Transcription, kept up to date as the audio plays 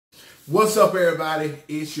What's up, everybody?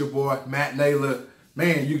 It's your boy, Matt Naylor.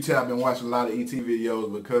 Man, you can tell I've been watching a lot of ET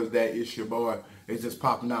videos because that It's Your Boy is just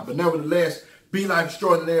popping out. But nevertheless, Be Life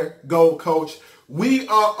Extraordinaire, Gold Coach. We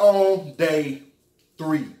are on day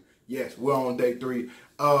 3. Yes, we're on day 3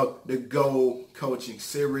 of the Gold Coaching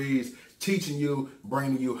series, teaching you,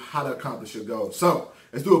 bringing you how to accomplish your goals. So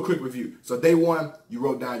let's do a quick review. So day 1, you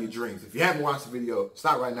wrote down your dreams. If you haven't watched the video,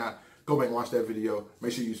 stop right now. Go back and watch that video.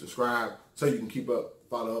 Make sure you subscribe so you can keep up,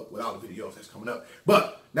 follow up with all the videos that's coming up.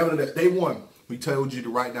 But nevertheless, day 1, we told you to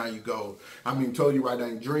write down your goals. We told you to write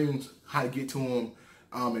down your dreams, how to get to them,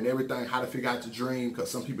 and everything, how to figure out your dream, because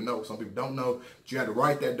some people know, some people don't know. But you got to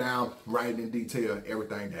write that down, write it in detail,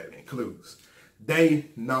 everything that it includes. Day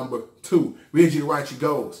number 2, we need you to write your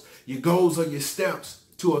goals. Your goals are your steps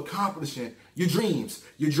to accomplishing your dreams.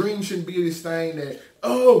 Your dreams shouldn't be this thing that,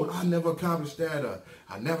 oh, I never accomplished that, or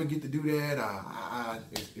I never get to do that,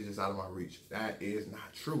 it's just out of my reach. That is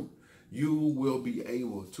not true. You will be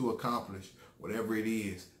able to accomplish whatever it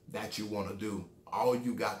is that you want to do. All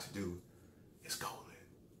you got to do is goal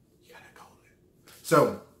it. You got to goal it.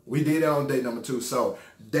 So we did that on day number 2. So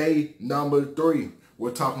day number 3,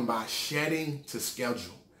 we're talking about shedding to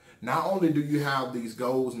schedule. Not only do you have these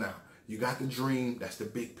goals now, you got the dream, that's the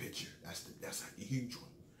big picture. That's a huge one.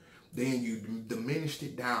 Then you diminished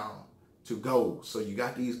it down to goals. So you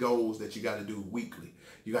got these goals that you got to do weekly.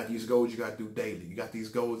 You got these goals you got to do daily. You got these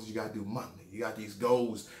goals that you got to do monthly. You got these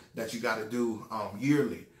goals that you got to do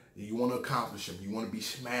yearly. You want to accomplish them. You want to be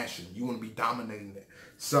smashing. You want to be dominating it.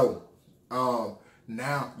 So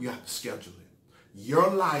now you have to schedule it. Your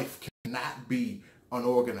life cannot be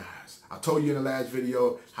unorganized. I told you in the last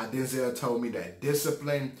video how Denzel told me that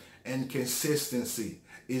discipline and consistency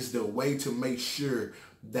is the way to make sure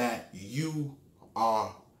that you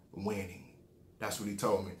are winning. That's what he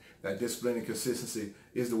told me. That discipline and consistency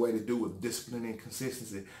is the way to do it. Discipline and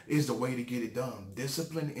consistency is the way to get it done.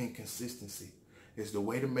 Discipline and consistency is the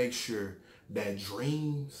way to make sure that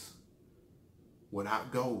dreams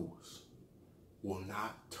without goals will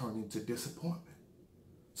not turn into disappointment.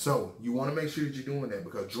 So you want to make sure that you're doing that,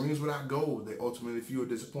 because dreams without goals, they ultimately fuel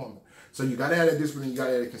disappointment. So you got to have that discipline, you got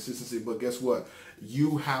to have that consistency, but guess what?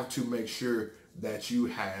 You have to make sure that you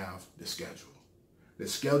have the schedule. The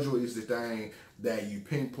schedule is the thing that you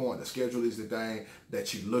pinpoint. The schedule is the thing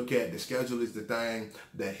that you look at. The schedule is the thing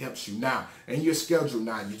that helps you. Now, in your schedule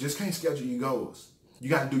now, you just can't schedule your goals. You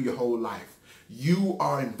got to do your whole life. You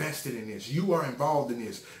are invested in this. You are involved in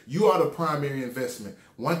this. You are the primary investment.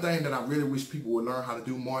 One thing that I really wish people would learn how to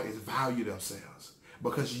do more is value themselves,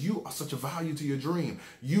 because you are such a value to your dream.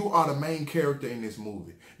 You are the main character in this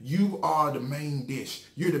movie. You are the main dish.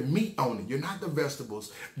 You're the meat on it. You're not the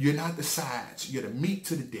vegetables. You're not the sides. You're the meat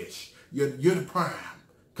to the dish. You're the prime.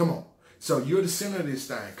 Come on. So you're the center of this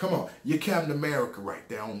thing. Come on. You're Captain America right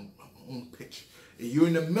there on the picture. And you're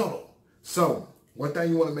in the middle. So one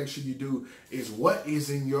thing you want to make sure you do is what is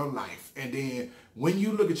in your life. And then when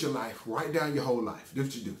you look at your life, write down your whole life. Do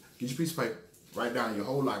what you do. Get your piece of paper. Write down your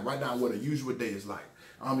whole life. Write down what a usual day is like.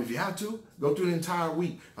 If you have to, go through the entire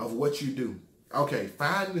week of what you do. Okay,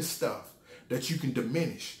 find the stuff that you can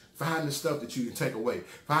diminish. Find the stuff that you can take away.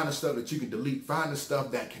 Find the stuff that you can delete. Find the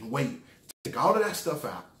stuff that can wait. Take all of that stuff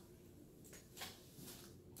out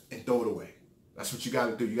and throw it away. That's what you got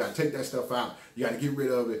to do. You got to take that stuff out. You got to get rid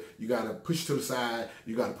of it. You got to push it to the side.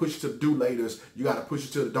 You got to push it to the do laters. You got to push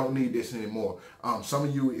it to the don't need this anymore. Some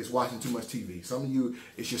of you is watching too much TV. Some of you,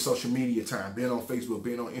 it's your social media time, being on Facebook,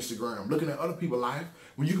 being on Instagram, looking at other people's life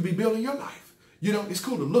when you could be building your life. You know, it's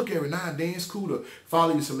cool to look every now and then. It's cool to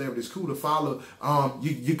follow your celebrities. It's cool to follow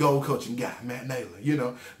your goal coaching guy, Matt Naylor, you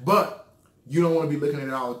know. But you don't want to be looking at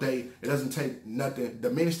it all day. It doesn't take nothing.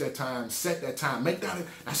 Diminish that time. Set that time. Make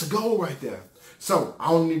that's a goal right there. So I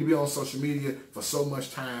only need to be on social media for so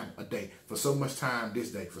much time a day, for so much time this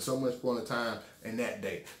day, for so much point of time in that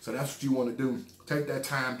day. So that's what you want to do. Take that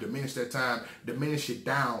time, diminish it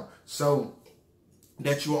down so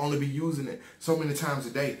that you will only be using it so many times a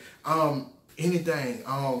day. Anything.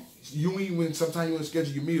 Sometimes you want to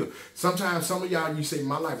schedule your meal. Sometimes some of y'all, you say,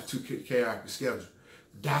 my life is too chaotic to schedule.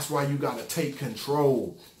 That's why you got to take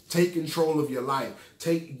control. Take control of your life.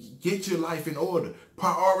 Get your life in order.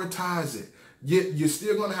 Prioritize it. You're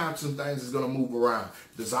still going to have some things that's going to move around.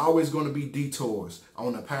 There's always going to be detours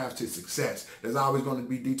on the path to success. There's always going to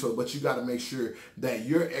be detours, but you got to make sure that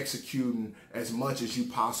you're executing as much as you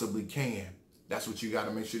possibly can. That's what you got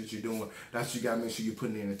to make sure that you're doing. That's what you got to make sure you're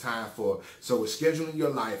putting in the time for. So with scheduling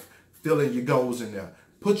your life, filling your goals in there.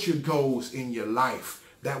 Put your goals in your life.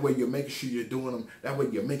 That way you're making sure you're doing them. That way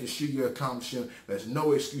you're making sure you're accomplishing. There's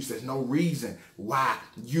no excuse. There's no reason why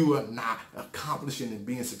you are not accomplishing and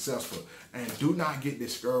being successful. And do not get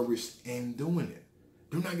discouraged in doing it.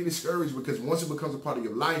 Do not get discouraged, because once it becomes a part of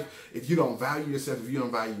your life, if you don't value yourself, if you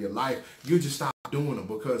don't value your life, you just stop doing them,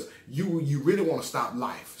 because you really want to stop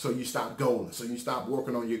life. So you stop going. So you stop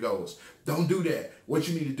working on your goals. Don't do that. What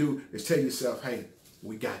you need to do is tell yourself, hey,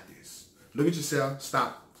 we got this. Look at yourself.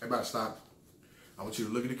 Stop. Everybody stop. I want you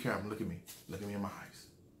to look at the camera. Look at me. Look at me in my eyes.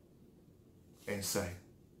 And say,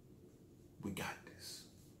 we got this.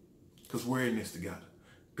 Because we're in this together.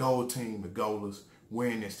 Goal team, the goalers,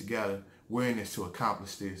 we're in this together. We're in this to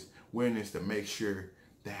accomplish this. We're in this to make sure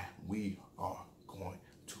that we are going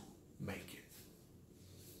to make it.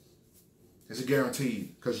 It's a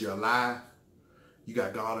guarantee, because you're alive. You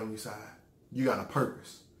got God on your side. You got a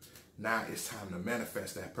purpose. Now it's time to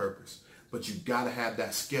manifest that purpose. But you got to have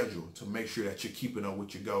that schedule to make sure that you're keeping up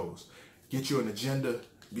with your goals. Get you an agenda.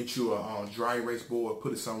 Get you a dry erase board.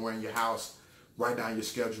 Put it somewhere in your house. Write down your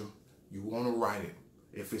schedule. You want to write it.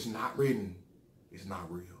 If it's not written, it's not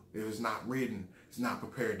real. If it's not written, it's not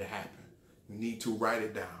prepared to happen. You need to write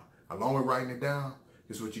it down. Along with writing it down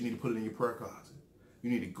is what you need to put it in your prayer closet. You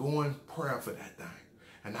need to go in prayer for that thing.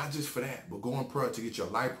 And not just for that, but go in prayer to get your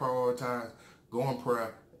life prioritized. Go in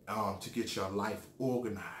prayer to get your life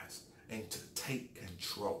organized and to take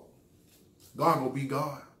control. God will be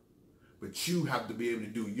God. But you have to be able to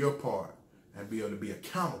do your part and be able to be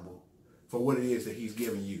accountable for what it is that he's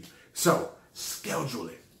giving you. So, schedule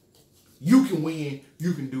it. You can win.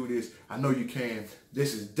 You can do this. I know you can.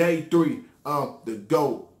 This is day 3 of the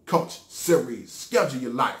Go Coach series. Schedule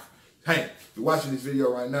your life. Hey, if you're watching this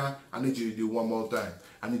video right now, I need you to do one more thing.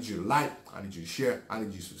 I need you to like. I need you to share. I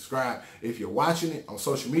need you to subscribe. If you're watching it on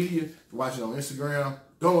social media, if you're watching it on Instagram,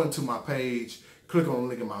 go into my page. Click on the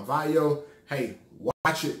link in my bio. Hey,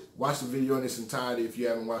 watch it. Watch the video in its entirety if you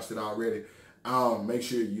haven't watched it already. Make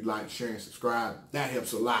sure you like, share, and subscribe. That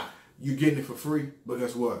helps a lot. You're getting it for free, but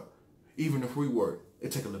guess what? Even the free work,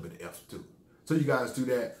 it takes a little bit of effort too. So you guys do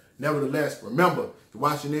that. Nevertheless, remember, if you're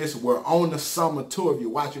watching this, we're on the summer tour. If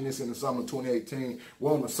you're watching this in the summer 2018,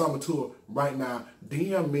 we're on the summer tour right now.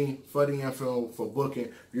 DM me for the info for booking.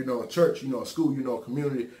 You know, a church, you know, a school, you know, a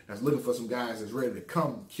community that's looking for some guys that's ready to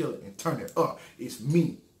come, kill it, and turn it up. It's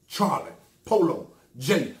me, Charlie, Polo,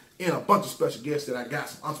 Jay, and a bunch of special guests that I got,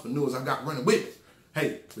 some entrepreneurs I got running with me.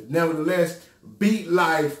 Hey, but nevertheless, beat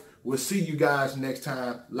life. We'll see you guys next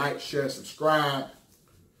time. Like, share, subscribe.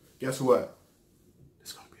 Guess what?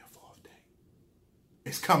 It's going to be a 4th day.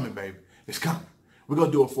 It's coming, baby. It's coming. We're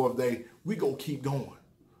going to do a 4th day. We're going to keep going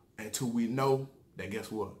until we know that,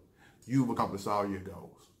 guess what? You've accomplished all your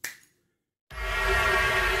goals.